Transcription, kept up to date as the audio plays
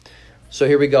So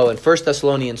here we go in 1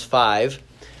 Thessalonians 5,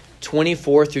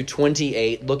 24 through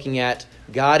 28, looking at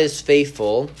God is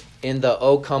faithful in the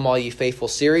O Come All Ye Faithful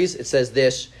series. It says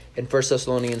this in 1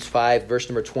 Thessalonians 5, verse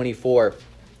number 24.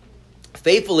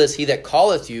 Faithful is he that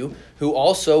calleth you, who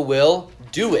also will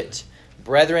do it.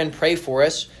 Brethren, pray for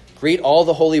us. Greet all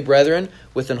the holy brethren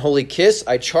with an holy kiss.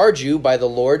 I charge you by the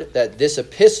Lord that this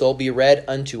epistle be read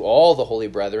unto all the holy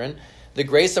brethren. The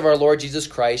grace of our Lord Jesus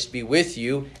Christ be with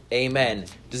you. Amen.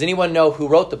 Does anyone know who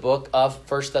wrote the book of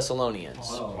 1 Thessalonians?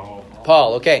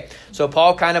 Paul. Okay. So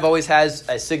Paul kind of always has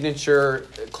a signature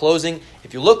closing.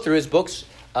 If you look through his books,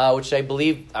 which I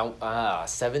believe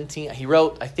 17, he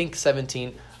wrote, I think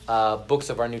 17 books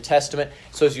of our New Testament.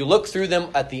 So as you look through them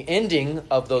at the ending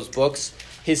of those books,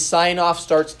 his sign-off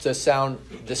starts to sound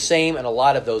the same in a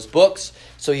lot of those books.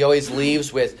 So he always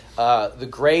leaves with the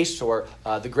grace or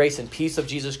the grace and peace of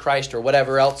Jesus Christ or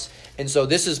whatever else. And so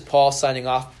this is Paul signing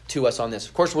off to us on this.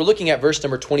 Of course, we're looking at verse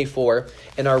number 24.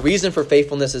 And our reason for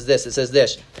faithfulness is this. It says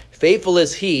this: faithful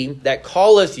is he that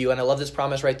calleth you, and I love this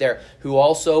promise right there, who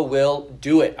also will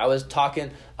do it. I was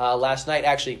talking last night,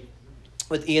 actually,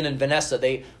 with Ian and Vanessa.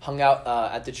 They hung out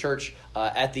at the church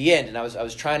at the end, and I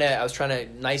was trying to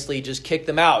nicely just kick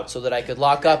them out so that I could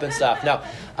lock up and stuff. No,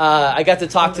 I got to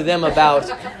talk to them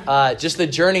about just the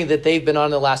journey that they've been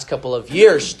on the last couple of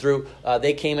years. Through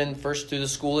they came in first through the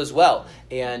school as well,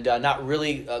 and not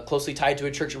really closely tied to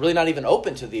a church, really not even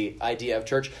open to the idea of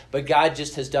church. But God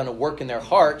just has done a work in their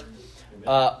heart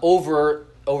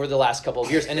over the last couple of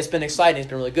years, and it's been exciting. It's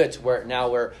been really good. To where now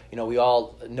we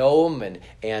all know them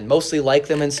and mostly like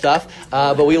them and stuff.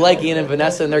 But we like Ian and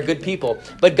Vanessa, and they're good people.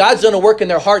 But God's done a work in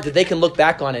their heart that they can look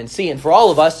back on and see. And for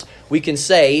all of us, we can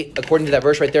say, according to that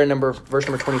verse right there, verse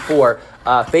number 24,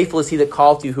 faithful is he that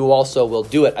calleth you, who also will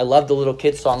do it. I love the little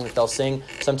kids song that they'll sing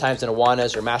sometimes in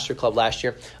Awanas or Master Club last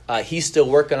year. He's still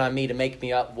working on me to make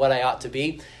me up what I ought to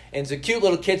be. And it's a cute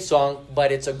little kid's song,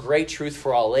 but it's a great truth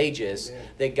for all ages,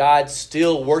 that God's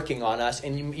still working on us.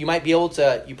 And you might be able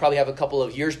to, you probably have a couple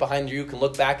of years behind you, can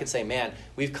look back and say, man,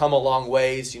 we've come a long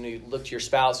ways. You look to your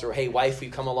spouse, or hey, wife,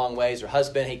 we've come a long ways, or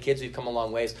husband, hey, kids, we've come a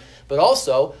long ways. But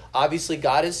also, obviously,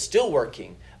 God is still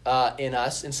working in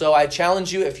us. And so I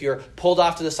challenge you, if you're pulled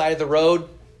off to the side of the road,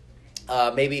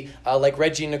 maybe like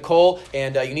Reggie and Nicole,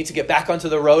 and you need to get back onto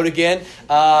the road again.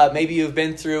 Maybe you've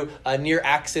been through a near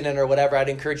accident or whatever. I'd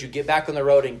encourage you, get back on the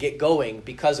road and get going,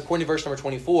 because according to verse number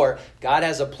 24, God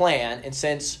has a plan, and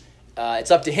since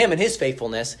it's up to him and his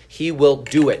faithfulness, he will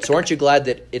do it. So aren't you glad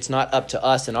that it's not up to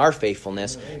us and our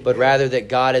faithfulness, but rather that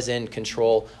God is in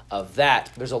control of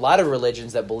that? There's a lot of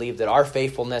religions that believe that our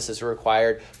faithfulness is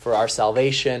required for our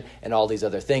salvation and all these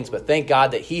other things, but thank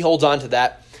God that he holds on to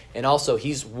that. And also,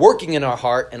 he's working in our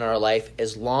heart and our life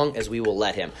as long as we will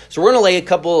let him. So we're going to lay a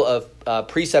couple of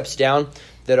precepts down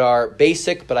that are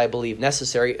basic, but I believe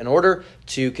necessary in order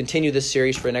to continue this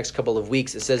series for the next couple of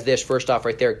weeks. It says this, first off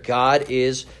right there: God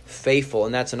is faithful.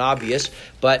 And that's an obvious,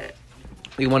 but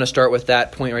we want to start with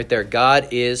that point right there. God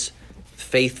is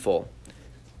faithful.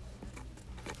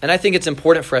 And I think it's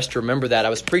important for us to remember that. I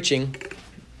was preaching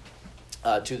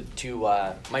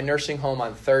to my nursing home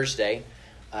on Thursday.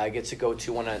 I get to go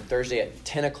to one on Thursday at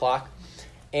 10 o'clock.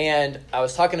 And I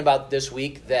was talking about this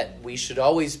week that we should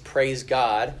always praise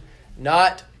God,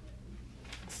 not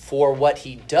for what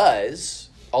he does,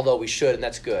 although we should, and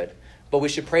that's good, but we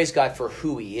should praise God for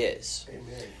who he is.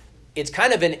 Amen. It's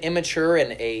kind of an immature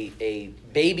and a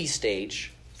baby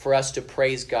stage for us to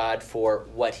praise God for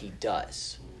what he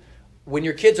does. When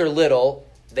your kids are little,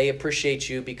 they appreciate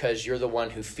you because you're the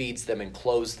one who feeds them and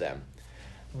clothes them.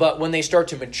 But when they start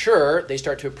to mature, they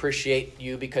start to appreciate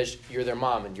you because you're their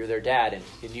mom and you're their dad,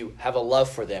 and you have a love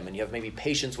for them and you have maybe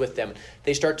patience with them.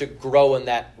 They start to grow in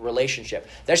that relationship.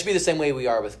 That should be the same way we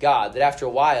are with God, that after a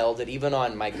while, that even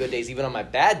on my good days, even on my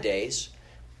bad days,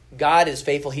 God is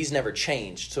faithful. He's never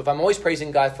changed. So if I'm always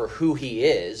praising God for who he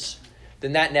is,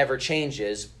 then that never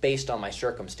changes based on my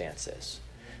circumstances.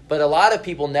 But a lot of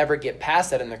people never get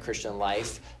past that in their Christian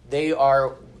life. They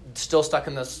are still stuck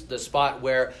in the spot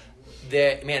where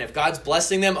if God's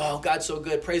blessing them, oh, God's so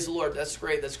good, praise the Lord, that's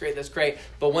great, that's great, that's great.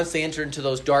 But once they enter into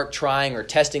those dark trying or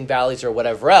testing valleys or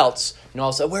whatever else, all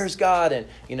of a sudden, where's God? And,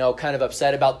 kind of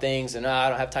upset about things, and I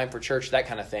don't have time for church, that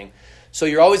kind of thing. So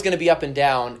you're always going to be up and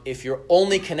down if you're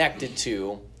only connected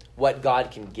to what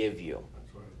God can give you.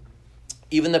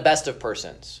 Even the best of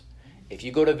persons. If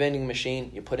you go to a vending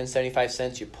machine, you put in 75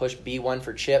 cents, you push B1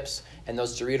 for chips, and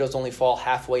those Doritos only fall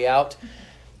halfway out,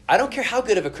 I don't care how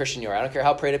good of a Christian you are. I don't care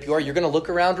how prayed up you are. You're going to look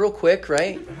around real quick,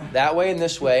 right? That way and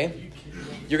this way.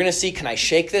 You're going to see, can I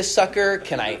shake this sucker?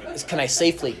 Can I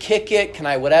safely kick it? Can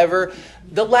I whatever?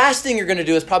 The last thing you're going to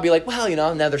do is probably like, well,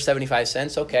 another 75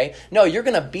 cents, okay. No, you're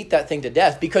going to beat that thing to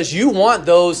death because you want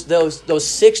those 6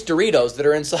 Doritos that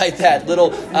are inside that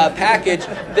little package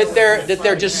that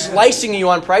they're just slicing you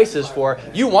on prices for.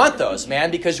 You want those,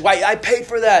 man, because I paid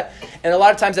for that. And a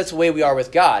lot of times that's the way we are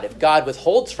with God. If God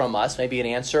withholds from us maybe an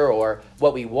answer or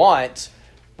what we want,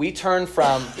 we turn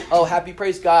from, happy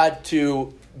praise God,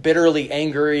 to bitterly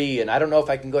angry, and I don't know if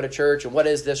I can go to church, and what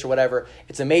is this or whatever.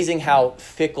 It's amazing how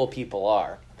fickle people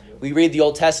are. We read the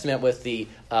Old Testament with the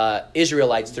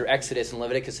Israelites through Exodus and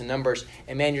Leviticus and Numbers,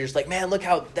 and man, you're just like, man, look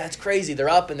how that's crazy. They're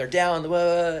up and they're down.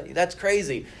 That's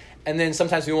crazy. And then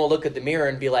sometimes we won't look at the mirror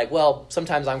and be like, well,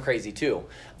 sometimes I'm crazy too.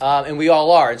 And we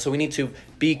all are. And so we need to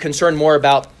be concerned more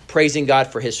about praising God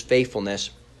for his faithfulness.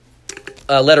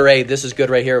 Letter A, this is good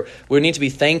right here. We need to be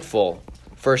thankful.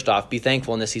 First off, be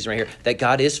thankful in this season right here that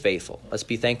God is faithful. Let's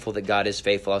be thankful that God is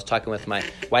faithful. I was talking with my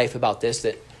wife about this,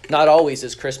 that not always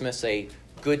is Christmas a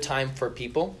good time for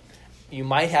people. You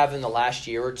might have in the last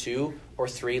year or 2 or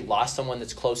 3 lost someone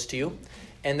that's close to you,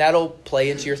 and that'll play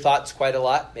into your thoughts quite a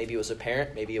lot. Maybe it was a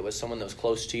parent, maybe it was someone that was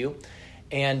close to you,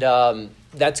 and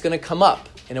that's going to come up,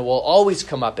 and it will always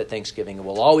come up at Thanksgiving. It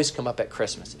will always come up at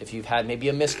Christmas. If you've had maybe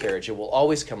a miscarriage, it will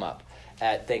always come up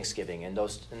at Thanksgiving and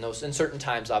those in certain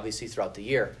times, obviously, throughout the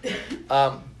year.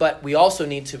 But we also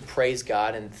need to praise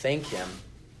God and thank him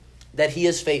that he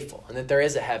is faithful and that there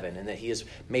is a heaven and that he has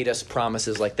made us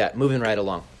promises like that. Moving right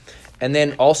along. And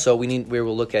then also we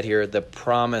will look at here the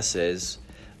promises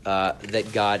that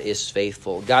God is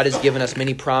faithful. God has given us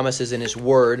many promises in his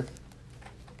word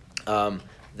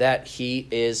that he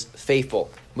is faithful.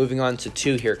 Moving on to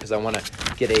 2 here because I want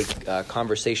to get a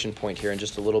conversation point here in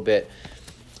just a little bit.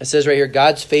 It says right here,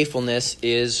 God's faithfulness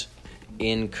is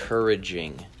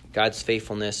encouraging. God's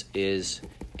faithfulness is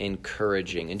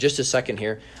encouraging. In just a second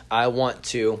here, I want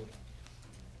to,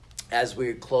 as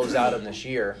we close out on this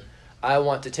year, I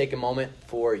want to take a moment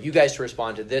for you guys to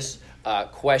respond to this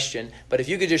question. But if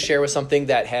you could just share with something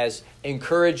that has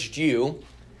encouraged you,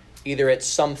 either it's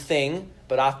something,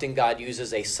 but often God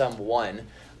uses a someone,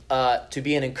 to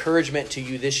be an encouragement to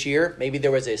you this year. Maybe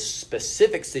there was a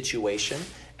specific situation,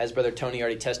 as Brother Tony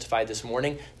already testified this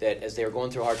morning, that as they were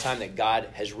going through a hard time, that God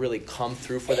has really come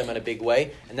through for them in a big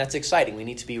way. And that's exciting. We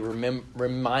need to be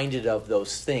reminded of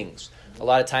those things. A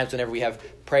lot of times whenever we have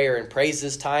prayer and praise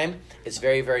this time, it's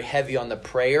very, very heavy on the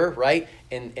prayer, right?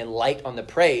 And light on the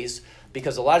praise,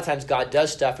 because a lot of times God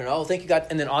does stuff and, thank you, God,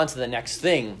 and then on to the next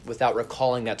thing without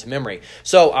recalling that to memory.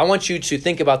 So I want you to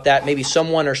think about that, maybe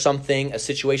someone or something, a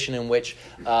situation in which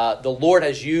the Lord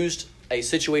has used a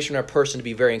situation or a person to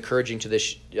be very encouraging to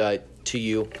this to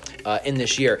you in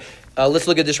this year. Let's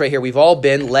look at this right here. We've all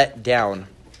been let down.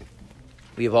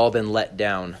 We've all been let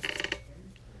down.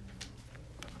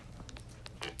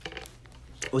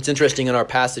 What's interesting in our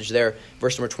passage there,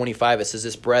 verse number 25, it says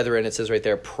this, brethren, it says right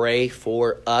there, pray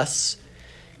for us.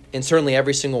 And certainly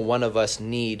every single one of us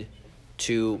need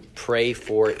to pray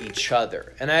for each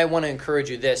other. And I want to encourage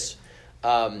you this.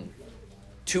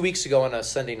 2 weeks ago on a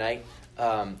Sunday night,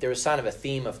 there was kind of a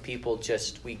theme of people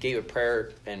we gave a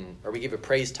prayer or we gave a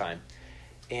praise time.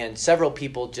 And several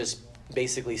people just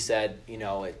basically said,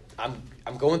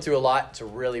 I'm going through a lot. It's a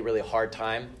really, really hard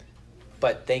time.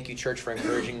 But thank you, church, for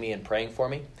encouraging me and praying for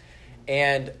me.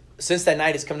 And since that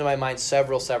night, it's come to my mind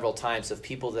several times of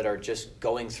people that are just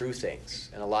going through things.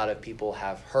 And a lot of people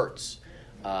have hurts.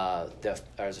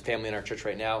 There's a family in our church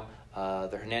right now,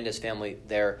 the Hernandez family,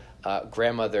 their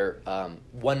grandmother,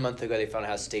 1 month ago, they found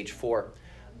out has stage 4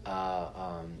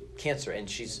 cancer. And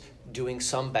she's doing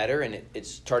some better, and it's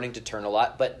starting to turn a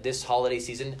lot. But this holiday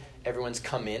season, everyone's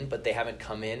come in, but they haven't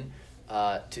come in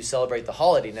to celebrate the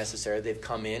holiday necessarily. They've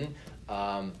come in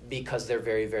because they're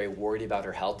very, very worried about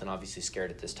her health and obviously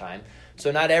scared at this time. So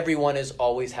not everyone is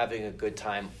always having a good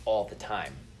time all the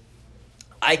time.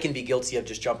 I can be guilty of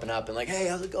just jumping up and like, hey,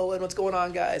 how's it going? What's going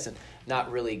on, guys? And not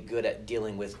really good at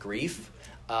dealing with grief.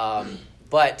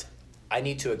 But I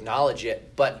need to acknowledge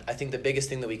it. But I think the biggest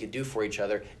thing that we could do for each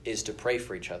other is to pray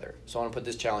for each other. So I want to put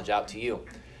this challenge out to you.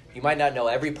 You might not know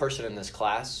every person in this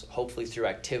class. Hopefully through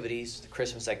activities, the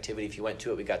Christmas activity, if you went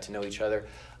to it, we got to know each other.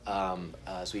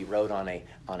 As we rode on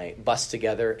a bus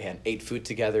together and ate food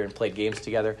together and played games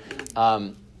together.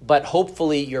 But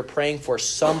hopefully you're praying for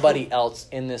somebody else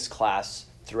in this class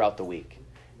throughout the week.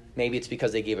 Maybe it's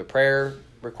because they gave a prayer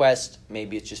request.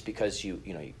 Maybe it's just because you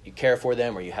care for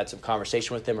them, or you had some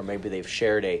conversation with them, or maybe they've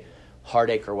shared a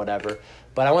heartache or whatever.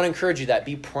 But I want to encourage you that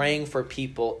be praying for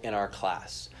people in our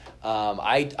class.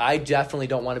 I definitely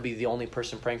don't want to be the only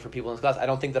person praying for people in this class. I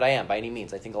don't think that I am by any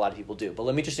means. I think a lot of people do. But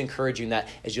let me just encourage you in that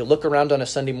as you look around on a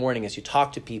Sunday morning, as you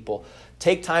talk to people,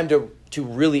 take time to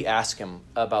really ask them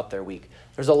about their week.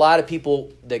 There's a lot of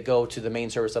people that go to the main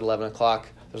service at 11 o'clock.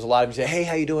 There's a lot of you say, hey,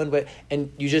 how you doing?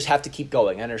 And you just have to keep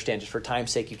going. I understand. Just for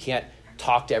time's sake, you can't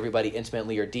talk to everybody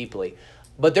intimately or deeply.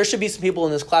 But there should be some people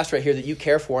in this class right here that you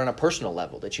care for on a personal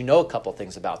level, that you know a couple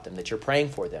things about them, that you're praying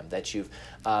for them, that you've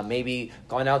maybe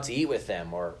gone out to eat with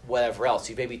them or whatever else.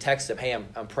 You maybe text them, hey,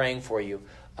 I'm praying for you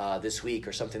this week,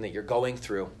 or something that you're going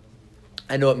through.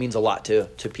 I know it means a lot to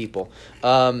people.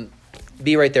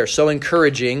 Be right there. So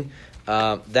encouraging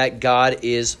that God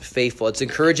is faithful. It's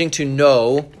encouraging to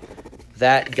know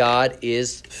that God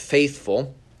is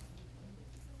faithful.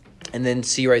 And then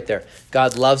see right there,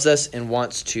 God loves us and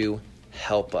wants to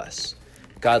help us.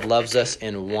 God loves us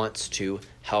and wants to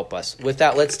help us. With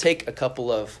that, let's take a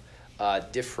couple of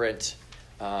different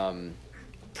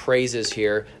praises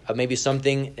here of maybe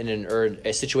something or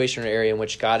a situation or area in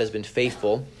which God has been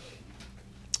faithful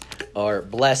or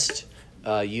blessed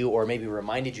you, or maybe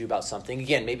reminded you about something.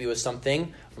 Again, maybe it was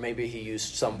something, or maybe he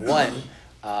used someone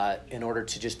in order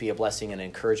to just be a blessing and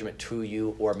encouragement to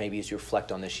you, or maybe as you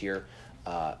reflect on this year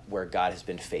where God has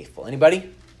been faithful. Anybody?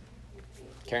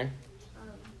 Karen?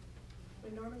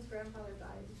 When Norman's grandfather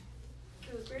died,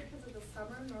 it was weird because of the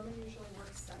summer. Norman usually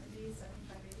works 70,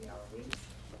 75, 80-hour weeks.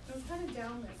 It was kind of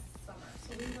down this summer,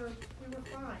 so we were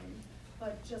fine,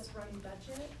 but just running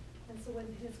budget. And so when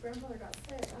his grandfather got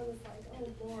sick, I was like,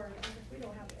 oh Lord, I was like, we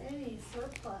don't have any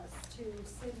surplus to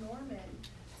send Norman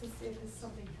to see if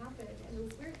something happened. And it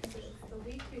was weird because the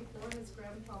week before his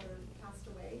grandfather passed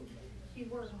away, he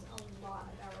worked a lot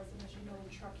of hours, and as you know,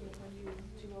 in trucking, when you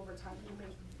do overtime, you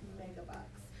make mega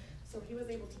bucks. So he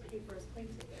was able to pay for his plane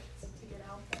tickets to get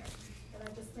out there. And I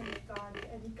just think God,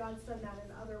 and God's done that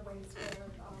in other ways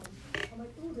where I'm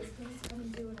like, ooh, this thing's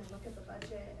coming due, and I look at the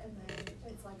budget, and then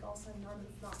it's like all of a sudden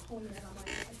Norman's not home yet. I'm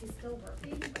like, he's still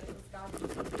working, but it was God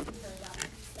taking care of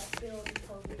that bill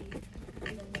before we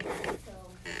even made it. So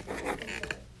I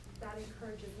think that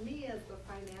encourages me as the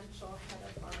financial head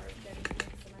of our getting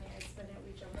some money. I spend it,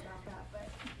 we joke about that, but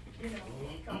you know,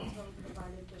 God's really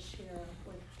provided this year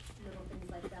with little things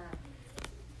like that.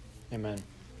 Amen.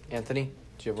 Anthony,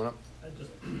 do you have one up? I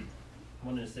just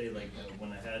wanted to say,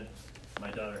 when I had my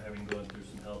daughter going through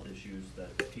some health issues,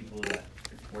 that people that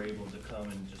were able to come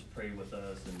and just pray with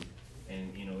us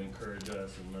and encourage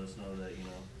us and let us know that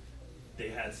they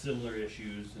had similar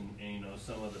issues, and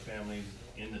some of the families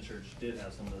in the church did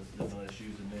have some of those similar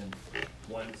issues. And then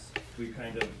once we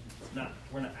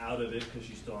we're not out of it because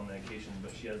she's still on medication,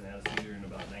 but she hasn't had a seizure in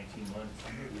about 19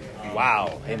 months.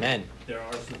 Wow. Amen. There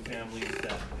are some families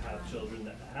that have children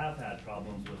that have had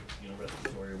problems with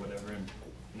respiratory or whatever, and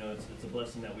it's a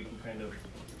blessing that we can kind of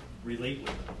relate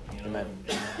with them, Amen.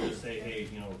 and just say, hey,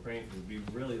 we're praying for you.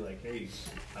 Be really like, hey,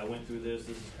 I went through this.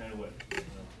 This is kind of what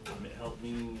it helped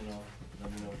me.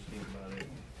 Let me know what you think about it.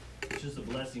 It's just a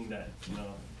blessing that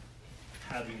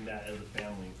having that as a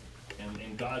family,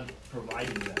 and God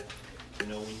providing that. When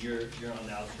you're on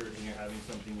the outskirts and you're having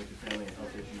something with your family and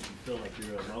health issues, you feel like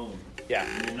you're alone. Yeah.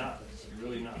 And you're not. You're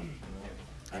really not.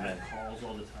 I have calls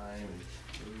all the time. And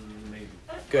it was amazing.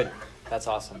 Good. That's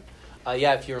awesome.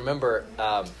 If you remember,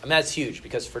 that's huge,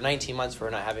 because for 19 months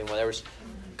we're not having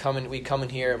one. We'd come in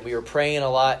here and we were praying a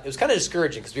lot. It was kind of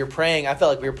discouraging because we were praying. I felt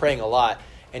like we were praying a lot.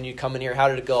 And you'd come in here, how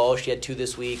did it go? Oh, she had 2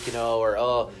 this week, or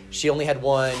oh, she only had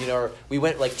 1, or we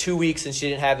went like 2 weeks and she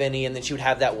didn't have any, and then she would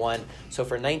have that 1. So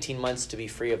for 19 months to be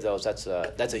free of those, that's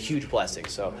a huge blessing.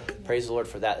 So praise the Lord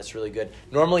for that. That's really good.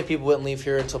 Normally people wouldn't leave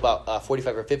here until about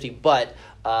 45 or 50, but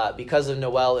because of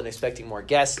Noel and expecting more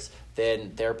guests,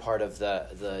 then they're part of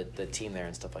the team there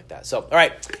and stuff like that. So, all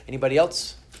right. Anybody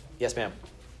else? Yes, ma'am.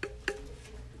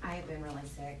 I have been really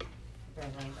sick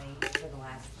very lately for the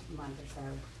last month or so.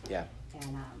 Yeah.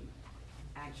 And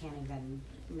I can't even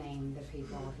name the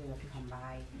people who have come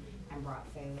by and brought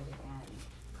food and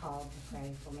called to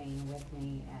pray for me and with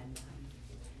me and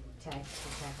text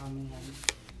to check on me.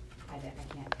 And I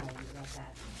can't tell you what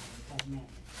that has meant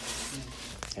to me.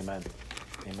 Amen.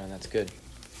 Amen. That's good.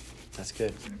 That's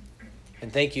good.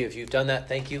 And thank you. If you've done that,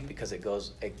 thank you, because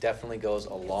it definitely goes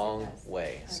a long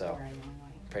way. So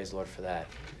praise the Lord for that.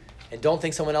 And don't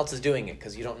think someone else is doing it,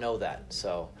 because you don't know that.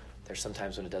 So there's some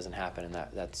times when it doesn't happen, and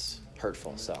that's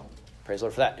hurtful. So praise the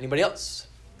Lord for that. Anybody else?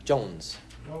 Jones.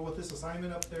 Well, with this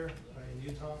assignment up there in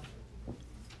Utah,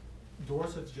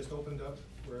 doors have just opened up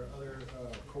where other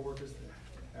co-workers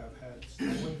have had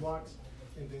stumbling blocks,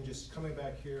 and then just coming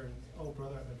back here and, oh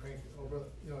brother, I've been praying for, oh brother,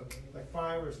 like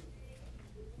 5 or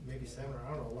maybe 7, or I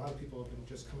don't know, a lot of people have been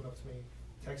just coming up to me,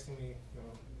 texting me,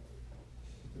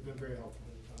 They've been very helpful.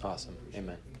 Awesome.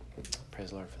 Amen. Praise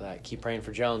the Lord for that. Keep praying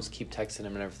for Jones. Keep texting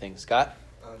him and everything. Scott?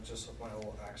 Just with my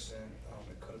little accident,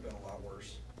 it could have been a lot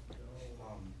worse. I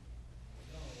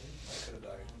could have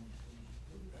died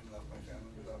and left my family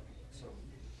without me. So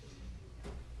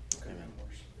it could have been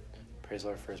worse. Praise the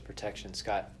Lord for his protection.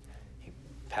 Scott, he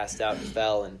passed out and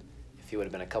fell, and if he would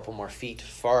have been a couple more feet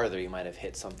farther, he might have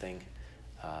hit something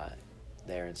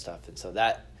there and stuff. And so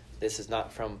this is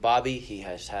not from Bobby. He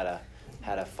has had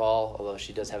a fall, although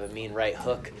she does have a mean right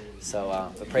hook.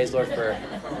 So, but praise the Lord for,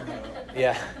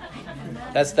 yeah,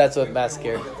 that's what Matt's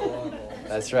scared.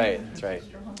 That's right.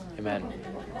 Amen.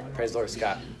 Praise the Lord,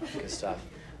 Scott. Good stuff.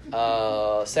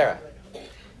 Sarah.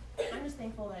 I'm just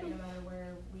thankful that no matter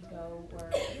where we go, or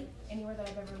anywhere that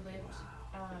I've ever lived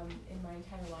in my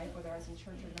entire life, whether I was in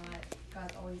church or not,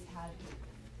 God's always had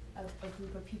a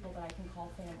group of people that I can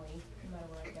call family, no matter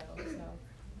where I go. So,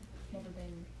 never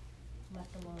been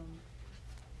left alone.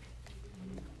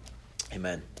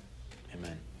 Amen. And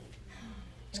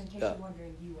in case you're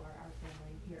wondering, you are our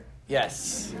family here.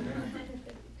 Yes.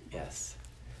 Yes.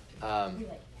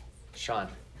 Sean.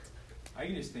 I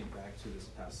can just think back to this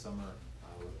past summer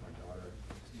with my daughter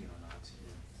being on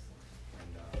oxygen.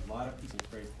 And a lot of people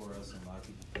prayed for us and a lot of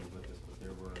people prayed with us, but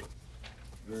there were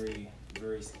very,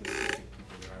 very specific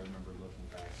people that I remember looking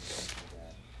back and thinking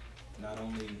that not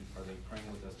only are they praying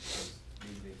with us because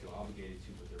maybe they feel obligated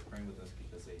to, but they're praying with us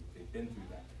because they've been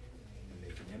through that and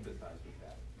they can empathize with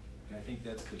that. And I think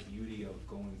that's the beauty of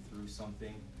going through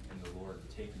something and the Lord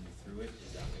taking you through it,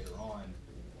 is that later on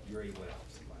you're able to help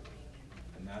somebody.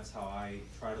 And that's how I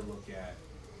try to look at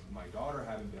my daughter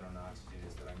having been on oxygen,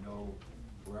 is that I know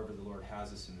wherever the Lord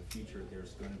has us in the future,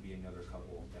 there's going to be another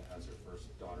couple that has their first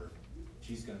daughter.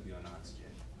 She's going to be on oxygen.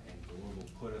 And the Lord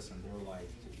will put us in their life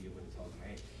to be able to tell them,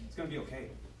 hey, it's going to be okay.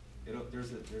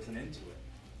 There's an end to it.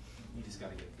 You just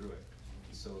got to get through it.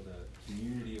 So the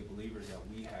community of believers that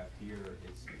we have here,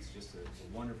 it's just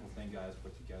a wonderful thing God has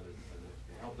put together, because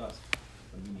it helped us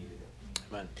when we needed it.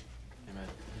 Amen.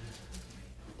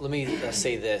 Let me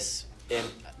say this, and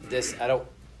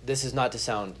this is not to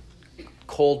sound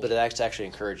cold, but it's actually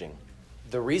encouraging.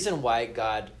 The reason why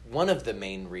God, one of the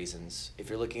main reasons, if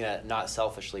you're looking at it not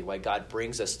selfishly, why God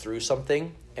brings us through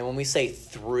something, and when we say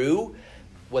through,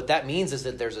 what that means is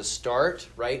that there's a start,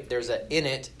 right? There's an in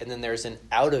it, and then there's an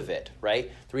out of it,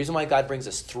 right? The reason why God brings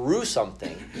us through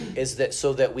something is that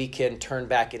so that we can turn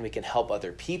back and we can help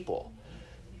other people.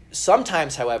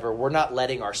 Sometimes, however, we're not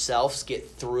letting ourselves get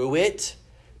through it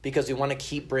because we want to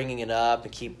keep bringing it up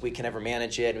and we can never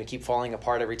manage it, and we keep falling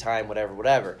apart every time,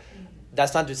 whatever.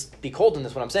 That's not just be cold in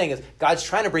this. What I'm saying is God's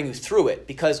trying to bring you through it,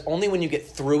 because only when you get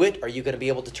through it are you going to be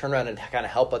able to turn around and kind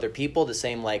of help other people. The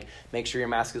same, like, make sure your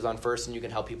mask is on first and you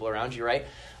can help people around you, right?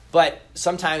 But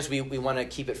sometimes we want to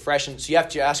keep it fresh, and so you have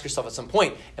to ask yourself at some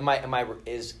point,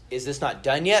 is this not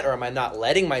done yet, or am I not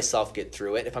letting myself get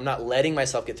through it? If I'm not letting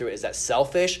myself get through it, is that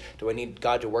selfish? Do I need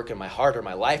God to work in my heart or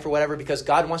my life or whatever? Because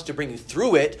God wants to bring you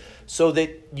through it so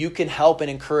that you can help and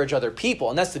encourage other people.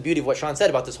 And that's the beauty of what Sean said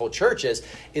about this whole church is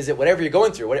that whatever you're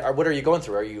going through, what are you going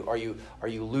through? Are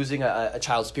you losing a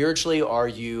child spiritually? Are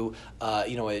you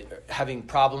having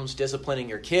problems disciplining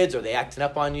your kids? Are they acting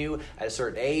up on you at a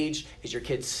certain age? Is your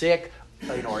kid sick?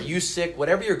 Are you sick?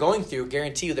 Whatever you're going through,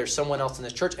 guarantee you there's someone else in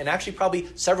this church, and actually probably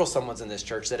several someones in this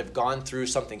church that have gone through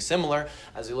something similar.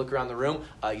 As we look around the room,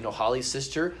 Holly's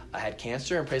sister had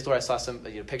cancer, and praise the Lord, I saw some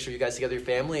picture of you guys together, your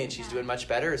family, and she's doing much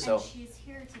better. So and she's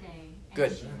here today. And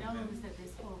good. She knows that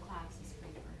this whole class is free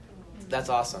for her.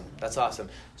 That's awesome.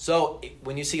 So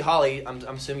when you see Holly, I'm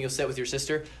assuming you'll sit with your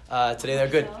sister today. They're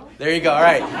good. There you go. All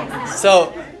right.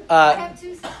 So I have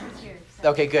two sisters here.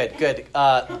 okay, good.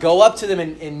 Go up to them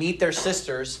and meet their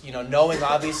sisters, knowing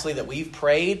obviously that we've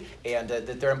prayed and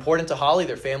that they're important to Holly,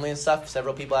 their family and stuff.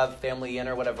 Several people have family in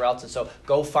or whatever else. And so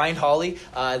go find Holly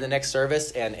in the next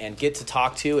service and get to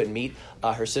talk to and meet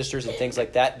her sisters and things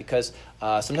like that, because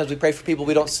sometimes we pray for people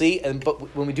we don't see,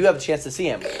 but when we do have a chance to see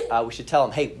them, we should tell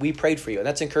them, hey, we prayed for you. And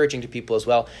that's encouraging to people as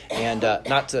well. And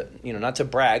not to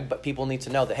brag, but people need to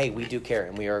know that, hey, we do care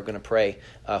and we are going to pray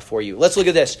for you. Let's look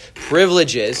at this.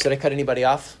 Privileges. Did I cut anybody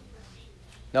off?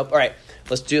 Nope. All right.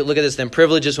 Let's look at this then.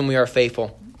 Privileges when we are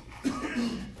faithful.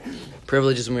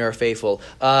 Privileges when we are faithful.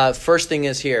 First thing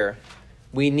is here,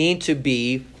 we need to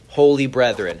be holy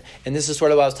brethren. And this is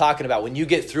sort of what I was talking about. When you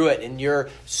get through it and you're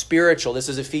spiritual, this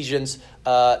is this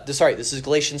is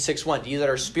Galatians 6:1. You that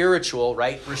are spiritual,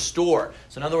 right, restore.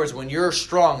 So in other words, when you're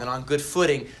strong and on good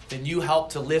footing, then you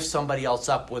help to lift somebody else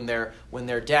up when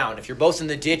they're down. If you're both in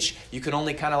the ditch, you can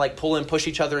only kind of like pull and push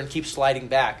each other and keep sliding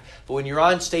back. But when you're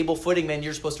on stable footing, man,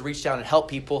 you're supposed to reach down and help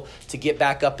people to get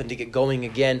back up and to get going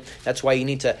again. That's why you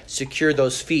need to secure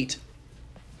those feet.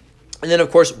 And then,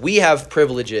 of course, we have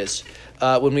privileges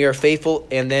when we are faithful.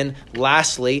 And then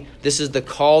lastly, this is the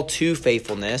call to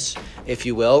faithfulness, if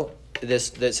you will.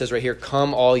 This that says right here,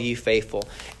 come all ye faithful.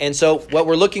 And so what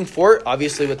we're looking for,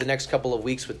 obviously with the next couple of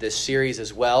weeks with this series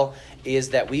as well, is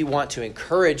that we want to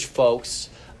encourage folks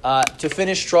to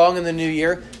finish strong in the new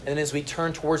year. And then as we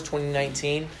turn towards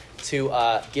 2019, to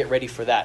get ready for that.